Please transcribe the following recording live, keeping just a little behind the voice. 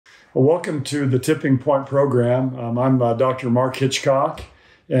Well, welcome to the Tipping Point program. I'm Dr. Mark Hitchcock,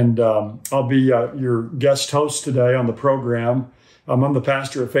 and I'll be your guest host today on the program. I'm the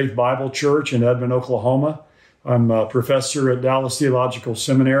pastor at Faith Bible Church in Edmond, Oklahoma. I'm a professor at Dallas Theological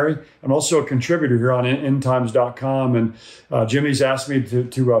Seminary. I'm also a contributor here on endtimes.com, and Jimmy's asked me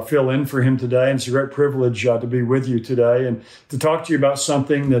to fill in for him today, and it's a great privilege to be with you today and to talk to you about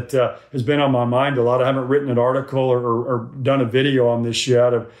something that has been on my mind a lot. I haven't written an article or done a video on this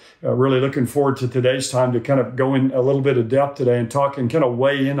yet. I'm really looking forward to today's time to kind of go in a little bit of depth today and talk and kind of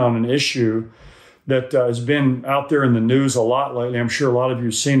weigh in on an issue that has been out there in the news a lot lately. I'm sure a lot of you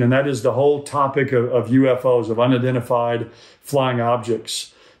have seen, and that is the whole topic of UFOs, of unidentified flying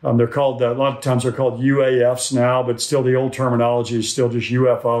objects. They're called, a lot of times they're called UAFs now, but still the old terminology is still just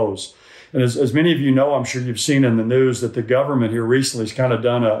UFOs. And as many of you know, I'm sure you've seen in the news that the government here recently has kind of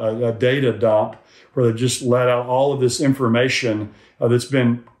done a data dump where they've just let out all of this information that's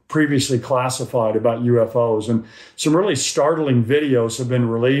been previously classified about UFOs. And some really startling videos have been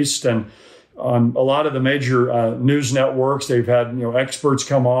released, and on a lot of the major news networks, they've had experts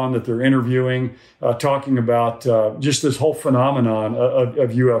come on that they're interviewing, talking about just this whole phenomenon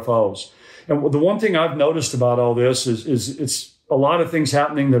of UFOs. And the one thing I've noticed about all this is it's a lot of things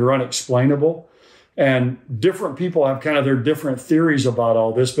happening that are unexplainable, and different people have kind of their different theories about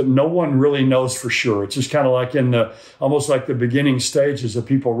all this, but no one really knows for sure. It's just kind of like almost like the beginning stages of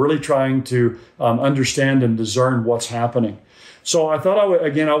people really trying to understand and discern what's happening. So I thought I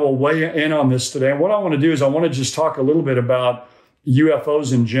will weigh in on this today. And what I want to do is I want to just talk a little bit about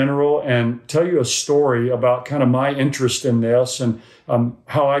UFOs in general and tell you a story about kind of my interest in this and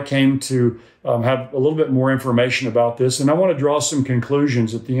how I came to have a little bit more information about this. And I want to draw some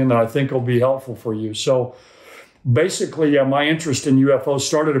conclusions at the end that I think will be helpful for you. So basically, my interest in UFOs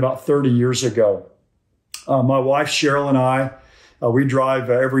started about 30 years ago. My wife, Cheryl, and I, we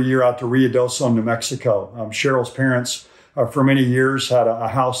drive every year out to Ruidoso, New Mexico. Cheryl's parents for many years had a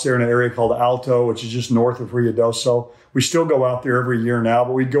house there in an area called Alto, which is just north of Ruidoso. We still go out there every year now,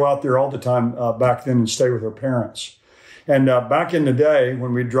 but we'd go out there all the time back then and stay with her parents. And back in the day,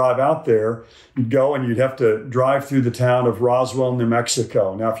 when we'd drive out there, you'd go and you'd have to drive through the town of Roswell, New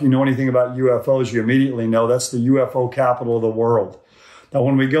Mexico. Now, if you know anything about UFOs, you immediately know that's the UFO capital of the world. Now,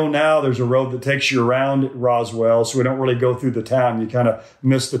 when we go now, there's a road that takes you around Roswell, so we don't really go through the town. You kind of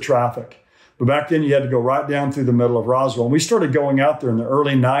miss the traffic. But back then, you had to go right down through the middle of Roswell. And we started going out there in the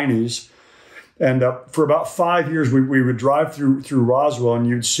early 90s. And for about 5 years, we would drive through Roswell, and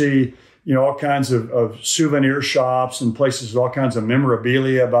you'd see all kinds of souvenir shops and places with all kinds of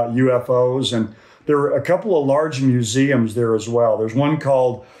memorabilia about UFOs. And there were a couple of large museums there as well. There's one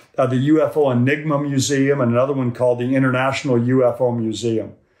called the UFO Enigma Museum and another one called the International UFO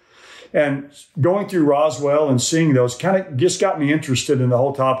Museum. And going through Roswell and seeing those kind of just got me interested in the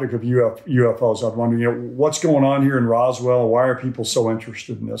whole topic of UFOs. I'd wonder, what's going on here in Roswell? Why are people so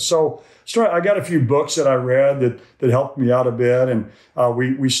interested in this? So I got a few books that I read that helped me out a bit. And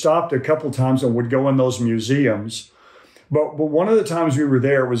we stopped a couple times and would go in those museums. But one of the times we were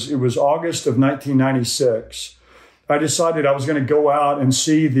there, it was August of 1996. I decided I was going to go out and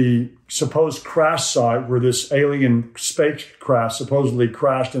see the supposed crash site where this alien spacecraft supposedly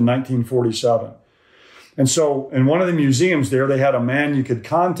crashed in 1947. And so in one of the museums there, they had a man you could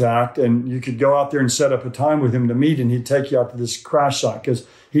contact, and you could go out there and set up a time with him to meet, and he'd take you out to this crash site because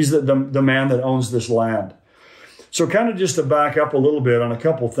he's the man that owns this land. So kind of just to back up a little bit on a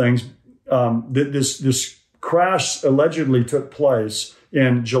couple things, this crash allegedly took place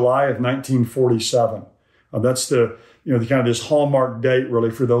in July of 1947. That's the kind of this hallmark date really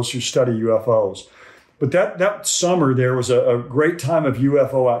for those who study UFOs. But that summer there was a great time of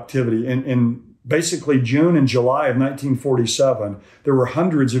UFO activity. In basically June and July of 1947, there were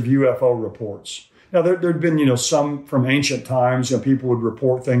hundreds of UFO reports. Now there'd been some from ancient times. People would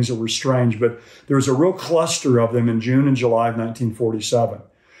report things that were strange, but there was a real cluster of them in June and July of 1947.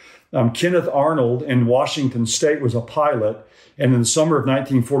 Kenneth Arnold in Washington State was a pilot. And in the summer of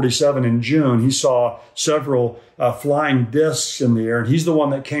 1947, in June, he saw several flying discs in the air. And he's the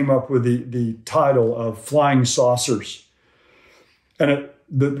one that came up with the title of flying saucers. And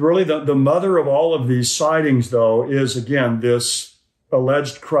really the mother of all of these sightings, though, is, again, this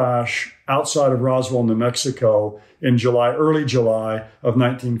alleged crash outside of Roswell, New Mexico in early July of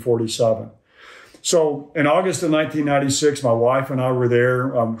 1947. So in August of 1996, my wife and I were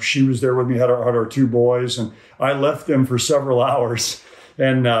there. She was there with me, had our two boys, and I left them for several hours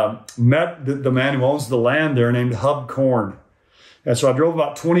and met the man who owns the land there named Hub Korn. And so I drove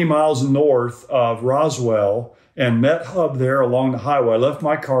about 20 miles north of Roswell and met Hub there along the highway. I left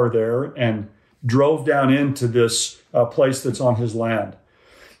my car there and drove down into this place that's on his land.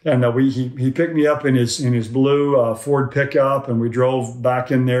 And he picked me up in his blue Ford pickup, and we drove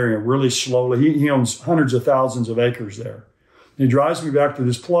back in there really slowly. He owns hundreds of thousands of acres there. He drives me back to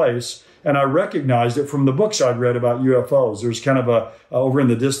this place, and I recognized it from the books I'd read about UFOs. There's kind of over in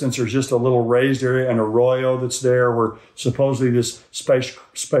the distance, there's just a little raised area, an arroyo that's there where supposedly this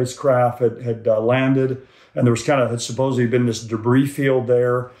spacecraft had landed, and there was had supposedly been this debris field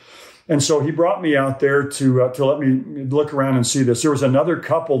there. And so he brought me out there to let me look around and see this. There was another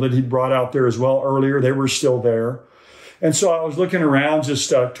couple that he'd brought out there as well earlier. They were still there. And so I was looking around, just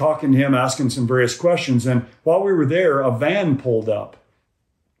talking to him, asking some various questions. And while we were there, a van pulled up.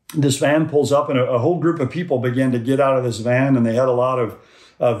 This van pulls up, and a whole group of people began to get out of this van, and they had a lot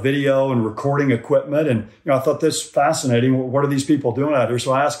of video and recording equipment. And I thought this fascinating. What are these people doing out here?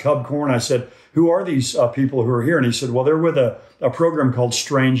 So I asked Hub Corn, I said, who are these people who are here? And he said, well, they're with a program called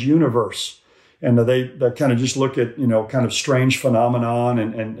Strange Universe. And they kind of just look at, kind of strange phenomenon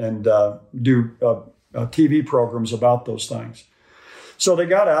and do TV programs about those things. So they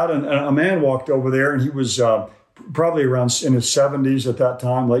got out, and a man walked over there, and he was probably around in his 70s at that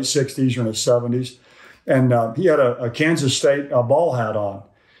time, late 60s or in his 70s. And he had a Kansas State ball hat on.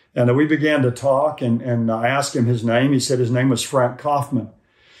 And we began to talk, and I asked him his name. He said his name was Frank Kaufman.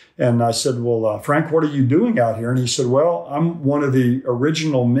 And I said, well, Frank, what are you doing out here? And he said, well, I'm one of the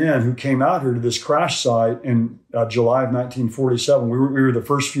original men who came out here to this crash site in July of 1947. We were the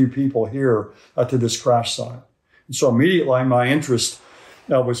first few people here to this crash site. And so immediately my interest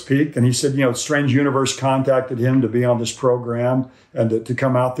was piqued. And he said, Strange Universe contacted him to be on this program and to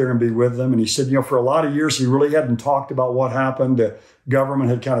come out there and be with them. And he said, for a lot of years, he really hadn't talked about what happened. The government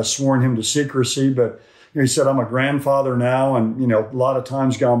had kind of sworn him to secrecy, but he said, I'm a grandfather now, and, a lot of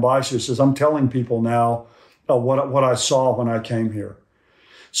time's gone by. So he says, I'm telling people now what I saw when I came here.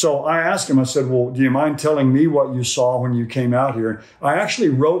 So I asked him, I said, well, do you mind telling me what you saw when you came out here? And I actually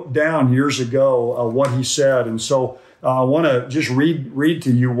wrote down years ago what he said. And so I want to just read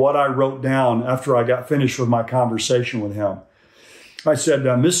to you what I wrote down after I got finished with my conversation with him. I said,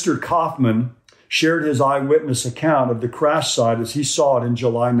 Mr. Kaufman shared his eyewitness account of the crash site as he saw it in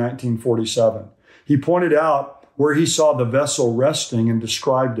July 1947. He pointed out where he saw the vessel resting and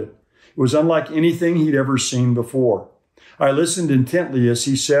described it. It was unlike anything he'd ever seen before. I listened intently as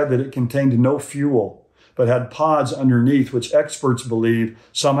he said that it contained no fuel, but had pods underneath which experts believe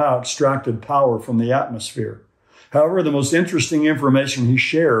somehow extracted power from the atmosphere. However, the most interesting information he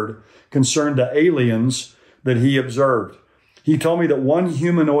shared concerned the aliens that he observed. He told me that one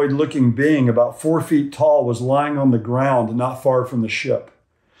humanoid-looking being about 4 feet tall was lying on the ground not far from the ship.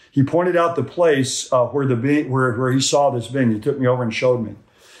 He pointed out the place where he saw this being. He took me over and showed me.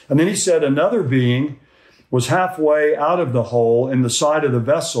 And then he said another being was halfway out of the hole in the side of the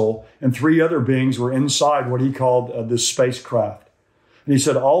vessel, and 3 other beings were inside what he called this spacecraft. And he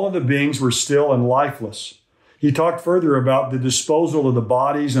said all of the beings were still and lifeless. He talked further about the disposal of the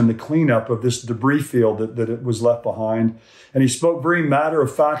bodies and the cleanup of this debris field that it was left behind. And he spoke very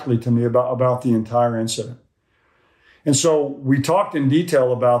matter-of-factly to me about the entire incident. And so we talked in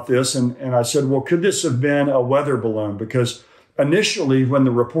detail about this, and I said, well, could this have been a weather balloon? Because initially, when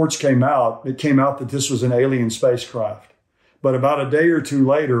the reports came out, it came out that this was an alien spacecraft. But about a day or two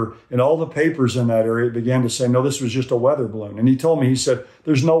later, in all the papers in that area, it began to say, no, this was just a weather balloon. And he told me, he said,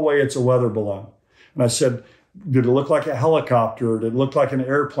 there's no way it's a weather balloon. And I said, did it look like a helicopter? Did it look like an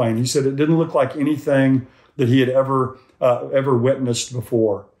airplane? He said, it didn't look like anything that he had ever witnessed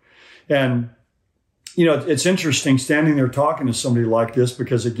before. And it's interesting standing there talking to somebody like this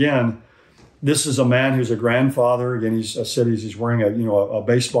because, again, this is a man who's a grandfather. Again, he's wearing a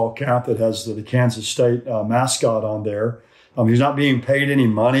baseball cap that has the Kansas State mascot on there. He's not being paid any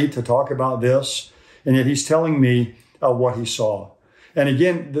money to talk about this, and yet he's telling me what he saw. And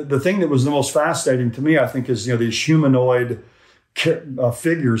again, the thing that was the most fascinating to me, I think, is these humanoid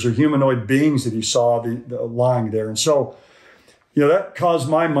figures or humanoid beings that he saw lying there, and so. That caused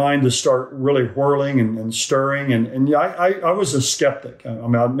my mind to start really whirling and stirring. And I was a skeptic.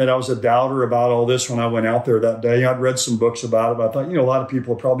 I admit I was a doubter about all this when I went out there that day. I'd read some books about it, but I thought, a lot of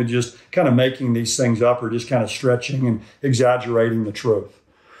people are probably just kind of making these things up or just kind of stretching and exaggerating the truth.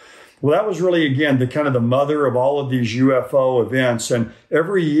 Well, that was really, again, the mother of all of these UFO events. And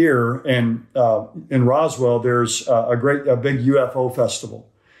every year in Roswell, there's a big UFO festival.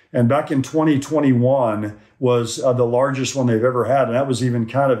 And back in 2021 was the largest one they've ever had. And that was even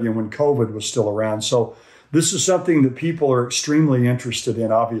when COVID was still around. So this is something that people are extremely interested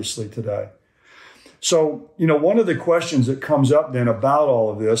in, obviously, today. So, one of the questions that comes up then about all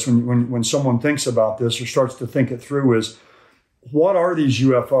of this when someone thinks about this or starts to think it through is, what are these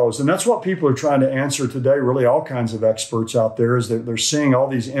UFOs? And that's what people are trying to answer today. Really, all kinds of experts out there is that they're seeing all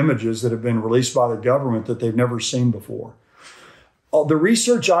these images that have been released by the government that they've never seen before. The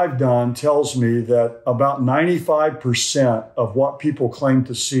research I've done tells me that about 95% of what people claim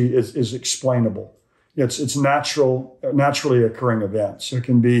to see is explainable. It's naturally occurring events. It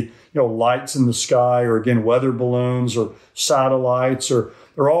can be, lights in the sky, or again, weather balloons or satellites or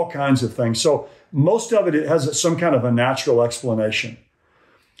all kinds of things. So most of it has some kind of a natural explanation.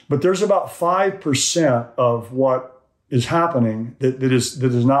 But there's about 5% of what is happening that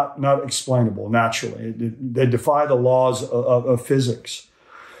is not explainable naturally. They defy the laws of physics.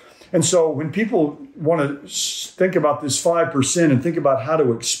 And so when people want to think about this 5% and think about how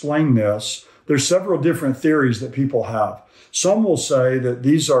to explain this, there's several different theories that people have. Some will say that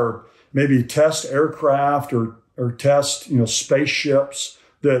these are maybe test aircraft or test spaceships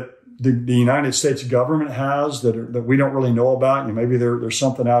that the United States government has that we don't really know about. Maybe there's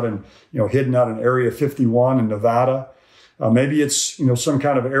something out in hidden out in Area 51 in Nevada. Maybe it's some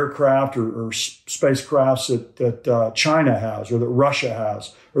kind of aircraft or spacecrafts that China has, or that Russia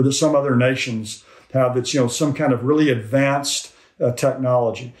has, or that some other nations have. That's some kind of really advanced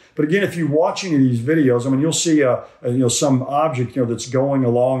technology. But again, if you watch any of these videos, you'll see some object that's going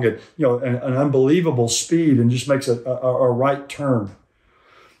along at an unbelievable speed and just makes a right turn.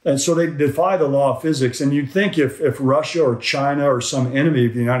 And so they defy the law of physics. And you'd think if Russia or China or some enemy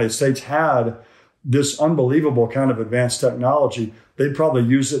of the United States had this unbelievable kind of advanced technology, they'd probably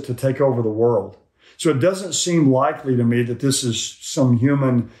use it to take over the world. So it doesn't seem likely to me that this is some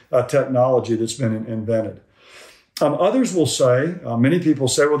human technology that's been invented. Others will say, many people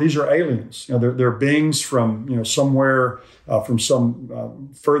say, well, these are aliens. They're beings from somewhere from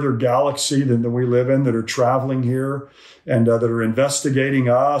some further galaxy than we live in that are traveling here and that are investigating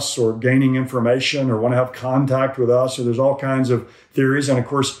us or gaining information or want to have contact with us. So there's all kinds of theories, and of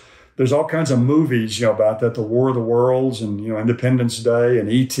course, there's all kinds of movies, about that, the War of the Worlds and, Independence Day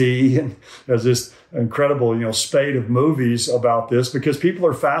and E.T. And there's this incredible, spate of movies about this because people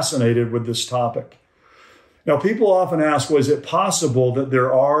are fascinated with this topic. Now, people often ask, well, is it possible that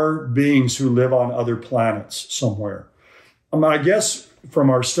there are beings who live on other planets somewhere? I guess from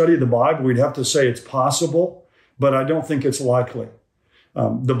our study of the Bible, we'd have to say it's possible, but I don't think it's likely.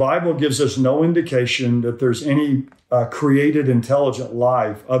 The Bible gives us no indication that there's any created intelligent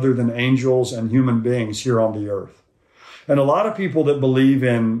life other than angels and human beings here on the earth. And a lot of people that believe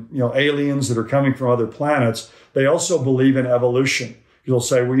in, aliens that are coming from other planets, they also believe in evolution. You'll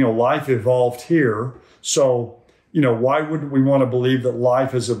say, well, life evolved here. So, why wouldn't we want to believe that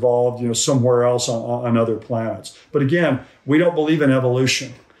life has evolved, somewhere else on other planets? But again, we don't believe in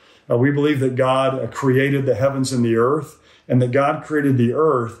evolution. We believe that God created the heavens and the earth, and that God created the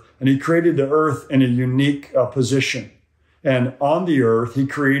earth, and he created the earth in a unique position. And on the earth, he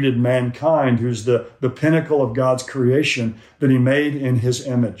created mankind, who's the pinnacle of God's creation that he made in his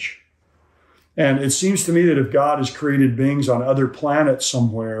image. And it seems to me that if God has created beings on other planets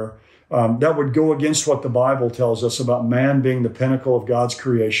somewhere, that would go against what the Bible tells us about man being the pinnacle of God's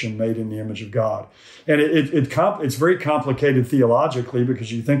creation made in the image of God. And it's very complicated theologically,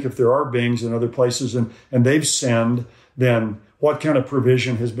 because you think if there are beings in other places and they've sinned, then what kind of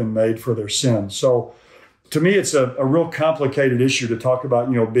provision has been made for their sins? So to me, it's a real complicated issue to talk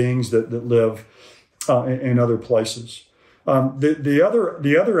about, beings that live in other places.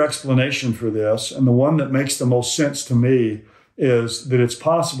 The other explanation for this, and the one that makes the most sense to me, is that it's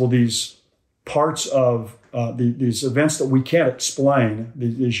possible these parts of these events that we can't explain,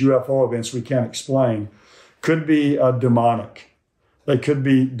 these UFO events we can't explain, could be demonic. They could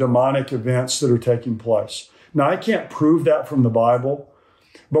be demonic events that are taking place. Now, I can't prove that from the Bible,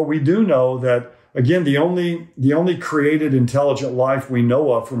 but we do know that, again, the only created intelligent life we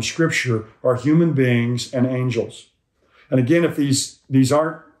know of from Scripture are human beings and angels. And again, if these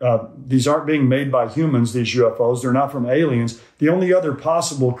aren't being made by humans, these UFOs, they're not from aliens. The only other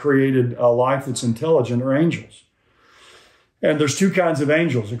possible created life that's intelligent are angels. And there's two kinds of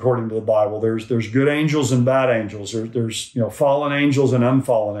angels, according to the Bible. There's good angels and bad angels. There's fallen angels and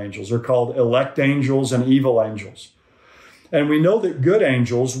unfallen angels. They're called elect angels and evil angels. And we know that good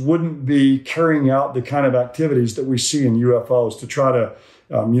angels wouldn't be carrying out the kind of activities that we see in UFOs to try to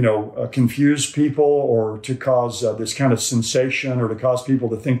confuse people or to cause this kind of sensation or to cause people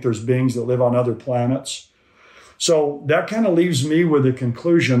to think there's beings that live on other planets. So that kind of leaves me with the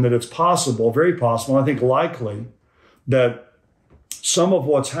conclusion that it's possible, very possible, I think likely, that some of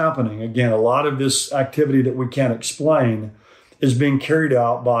what's happening, again, a lot of this activity that we can't explain, is being carried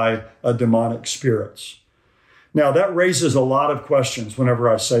out by demonic spirits. Now, that raises a lot of questions whenever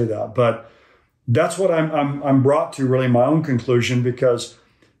I say that, but that's what I'm brought to, really, my own conclusion, because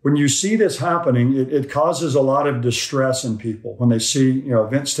when you see this happening, it causes a lot of distress in people when they see,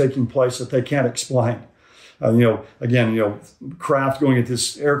 events taking place that they can't explain. Craft going at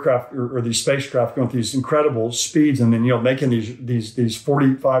this aircraft or these spacecraft going at these incredible speeds, and then, making these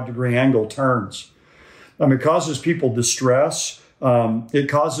 45-degree angle turns. It causes people distress. It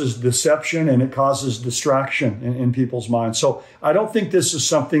causes deception, and it causes distraction in people's minds. So I don't think this is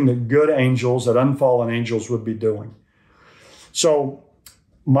something that good angels, that unfallen angels would be doing. So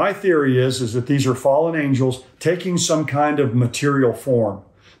my theory is that these are fallen angels taking some kind of material form.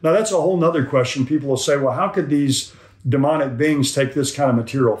 Now, that's a whole nother question. People will say, well, how could these demonic beings take this kind of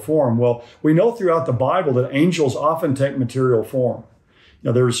material form? Well, we know throughout the Bible that angels often take material form.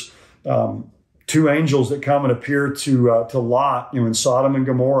 There's two angels that come and appear to Lot, in Sodom and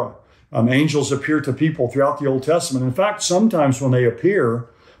Gomorrah. Angels appear to people throughout the Old Testament. In fact, sometimes when they appear,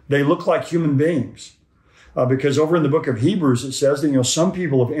 they look like human beings. Because over in the book of Hebrews, it says that, some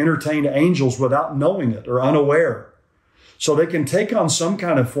people have entertained angels without knowing it or unaware. So they can take on some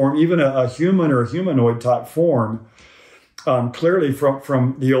kind of form, even a human or a humanoid type form. Clearly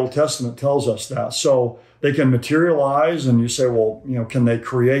from the Old Testament tells us that. So they can materialize, and you say, well, can they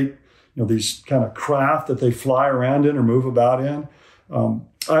create, these kind of craft that they fly around in or move about in?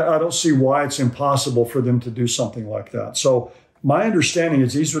 I don't see why it's impossible for them to do something like that. So my understanding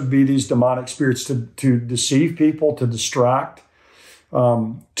is these would be these demonic spirits to deceive people, to distract,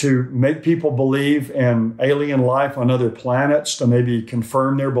 to make people believe in alien life on other planets, to maybe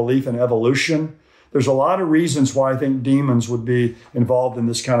confirm their belief in evolution. There's a lot of reasons why I think demons would be involved in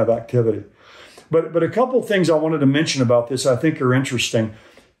this kind of activity. But a couple of things I wanted to mention about this I think are interesting.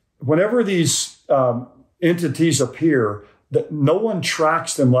 Whenever these entities appear, that no one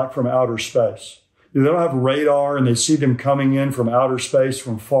tracks them like from outer space. They don't have radar, and they see them coming in from outer space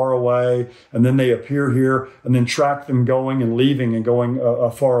from far away, and then they appear here and then track them going and leaving and going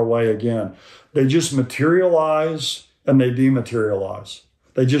far away again. They just materialize and they dematerialize.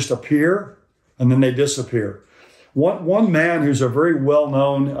 They just appear and then they disappear. One man who's a very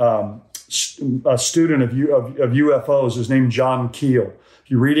well-known student of UFOs is named John Keel.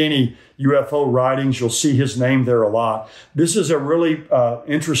 If you read any UFO writings, you'll see his name there a lot. This is a really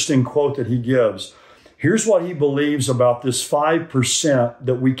interesting quote that he gives. Here's what he believes about this 5%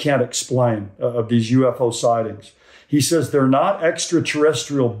 that we can't explain of these UFO sightings. He says they're not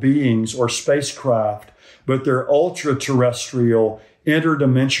extraterrestrial beings or spacecraft, but they're ultra-terrestrial,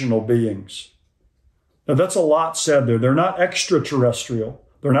 interdimensional beings. Now, that's a lot said there. They're not extraterrestrial.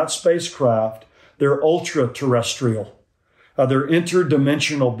 They're not spacecraft. They're ultra-terrestrial. They're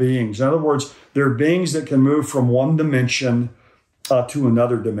interdimensional beings. In other words, they're beings that can move from one dimension to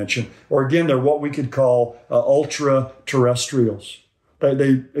another dimension. Or again, they're what we could call ultra-terrestrials.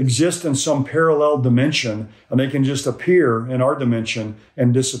 They exist in some parallel dimension, and they can just appear in our dimension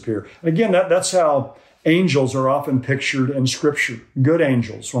and disappear. And again, that's how angels are often pictured in Scripture, good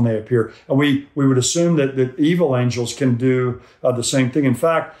angels when they appear. And we would assume that evil angels can do the same thing. In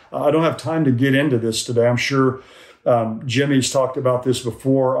fact, I don't have time to get into this today. I'm sure Jimmy's talked about this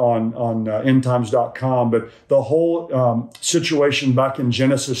before on endtimes.com, but the whole situation back in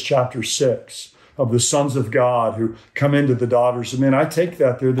Genesis chapter 6 of the sons of God who come into the daughters of men, I take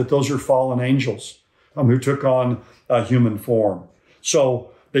that there that those are fallen angels who took on a human form. So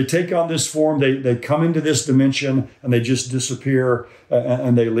they take on this form, they come into this dimension, and they just disappear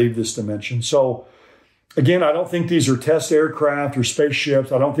and they leave this dimension. So again, I don't think these are test aircraft or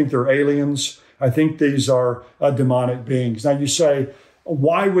spaceships. I don't think they're aliens. I think these are demonic beings. Now you say,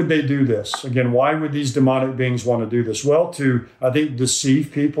 why would they do this? Again, why would these demonic beings want to do this? Well, to, I think,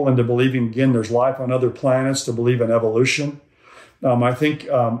 deceive people into believing, again, there's life on other planets, to believe in evolution. I think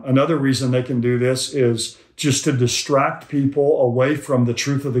another reason they can do this is just to distract people away from the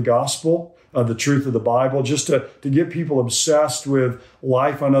truth of the gospel, the truth of the Bible, just to get people obsessed with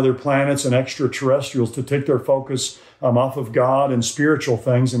life on other planets and extraterrestrials, to take their focus off of God and spiritual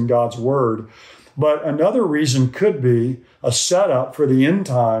things and God's word. But another reason could be a setup for the end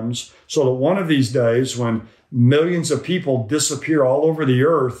times, so that one of these days, when millions of people disappear all over the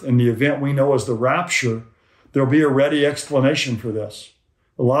earth in the event we know as the rapture, there'll be a ready explanation for this.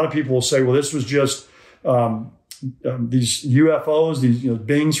 A lot of people will say, well, this was just these UFOs, these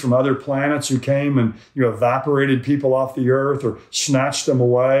beings from other planets who came and evaporated people off the earth, or snatched them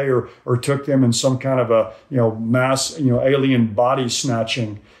away, or took them in some kind of a mass alien body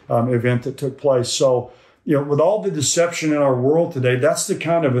snatching event that took place. So with all the deception in our world today, that's the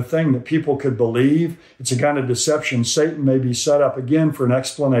kind of a thing that people could believe. It's a kind of deception Satan may be set up again for an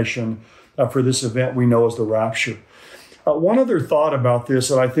explanation for this event we know as the rapture. One other thought about this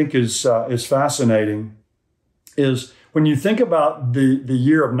that I think is fascinating is when you think about the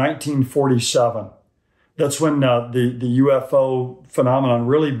year of 1947, that's when the UFO phenomenon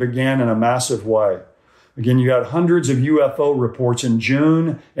really began in a massive way. Again, you had hundreds of UFO reports in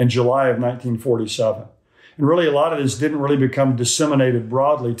June and July of 1947. And really, a lot of this didn't really become disseminated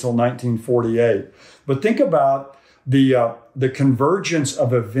broadly till 1948. But think about the convergence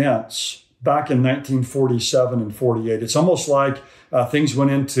of events back in 1947 and 48. It's almost like things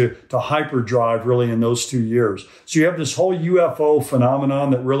went into hyperdrive really in those 2 years. So you have this whole UFO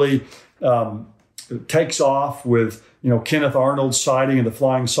phenomenon that really takes off with, Kenneth Arnold's sighting of the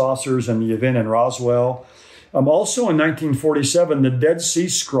flying saucers and the event in Roswell. Also in 1947, the Dead Sea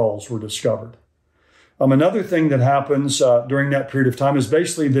Scrolls were discovered. Another thing that happens during that period of time is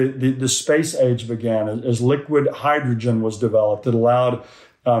basically the space age began as liquid hydrogen was developed that allowed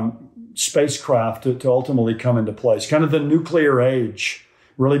spacecraft to ultimately come into place. Kind of the nuclear age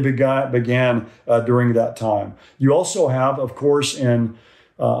really began during that time. You also have, of course,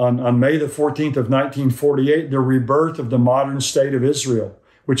 on May the 14th of 1948, the rebirth of the modern state of Israel,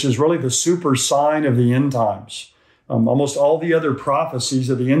 which is really the super sign of the end times. Almost all the other prophecies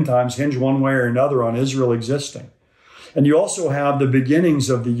of the end times hinge one way or another on Israel existing. And you also have the beginnings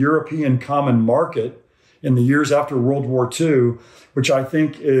of the European common market in the years after World War II, which I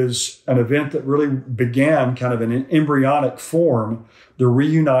think is an event that really began kind of in an embryonic form, the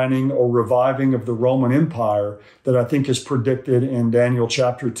reuniting or reviving of the Roman Empire that I think is predicted in Daniel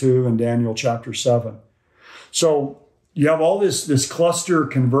chapter 2 and Daniel chapter 7. So you have all this cluster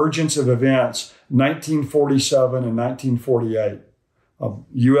convergence of events, 1947 and 1948.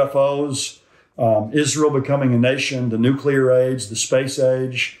 UFOs, Israel becoming a nation, the nuclear age, the space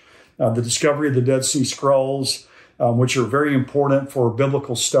age, the discovery of the Dead Sea Scrolls, which are very important for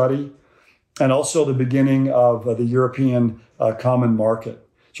biblical study, and also the beginning of the European common market.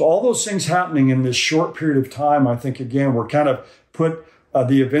 So all those things happening in this short period of time, I think, again, we're kind of put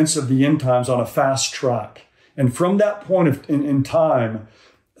the events of the end times on a fast track. And from that point in time,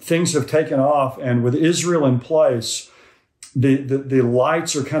 things have taken off. And with Israel in place, the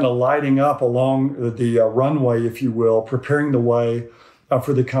lights are kind of lighting up along the runway, if you will, preparing the way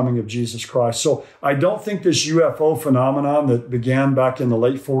for the coming of Jesus Christ. So I don't think this UFO phenomenon that began back in the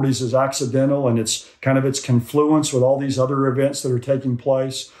late 40s is accidental, and it's kind of its confluence with all these other events that are taking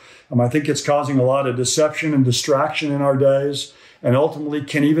place. I think it's causing a lot of deception and distraction in our days, and ultimately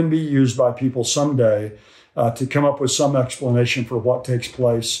can even be used by people someday to come up with some explanation for what takes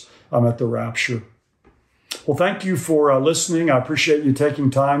place at the rapture. Well, thank you for listening. I appreciate you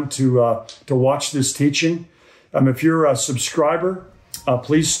taking time to watch this teaching. If you're a subscriber,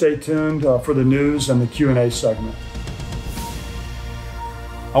 please stay tuned for the news and the Q&A segment.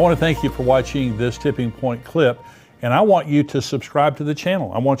 I want to thank you for watching this Tipping Point clip, and I want you to subscribe to the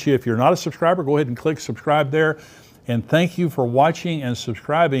channel. I want you, if you're not a subscriber, go ahead and click subscribe there. And thank you for watching and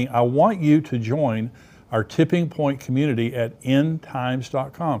subscribing. I want you to join our Tipping Point community at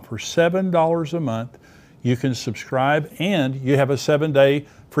endtimes.com. For $7 a month, you can subscribe, and you have a 7-day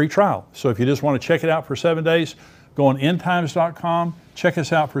free trial. So if you just want to check it out for 7 days, go on endtimes.com, check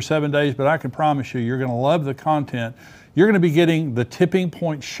us out for 7 days, but I can promise you, you're going to love the content. You're going to be getting the Tipping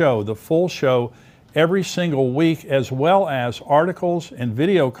Point show, the full show, every single week, as well as articles and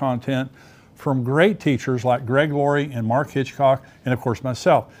video content from great teachers like Greg Laurie and Mark Hitchcock, and of course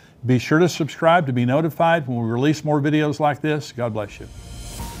myself. Be sure to subscribe to be notified when we release more videos like this. God bless you.